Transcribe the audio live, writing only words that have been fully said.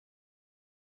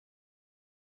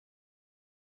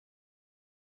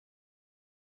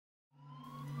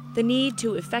The need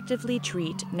to effectively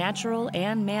treat natural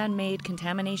and man-made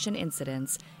contamination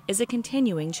incidents is a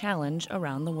continuing challenge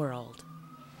around the world.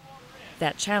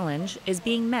 That challenge is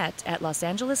being met at Los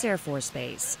Angeles Air Force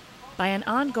Base by an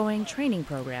ongoing training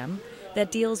program that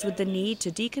deals with the need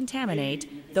to decontaminate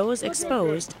those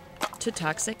exposed to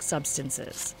toxic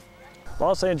substances.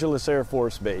 Los Angeles Air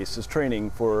Force Base is training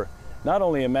for not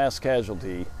only a mass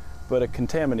casualty, but a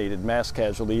contaminated mass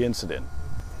casualty incident.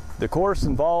 The course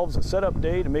involves a setup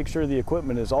day to make sure the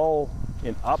equipment is all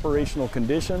in operational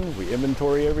condition. We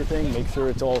inventory everything, make sure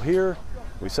it's all here.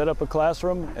 We set up a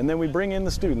classroom, and then we bring in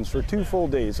the students for 2 full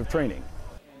days of training.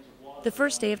 The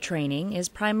first day of training is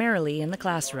primarily in the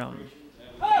classroom.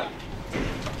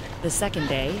 The second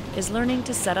day is learning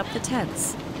to set up the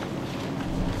tents,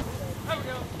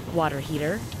 water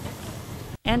heater,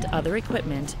 and other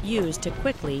equipment used to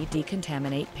quickly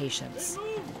decontaminate patients.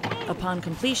 Upon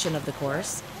completion of the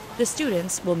course, the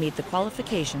students will meet the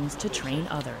qualifications to train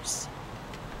others.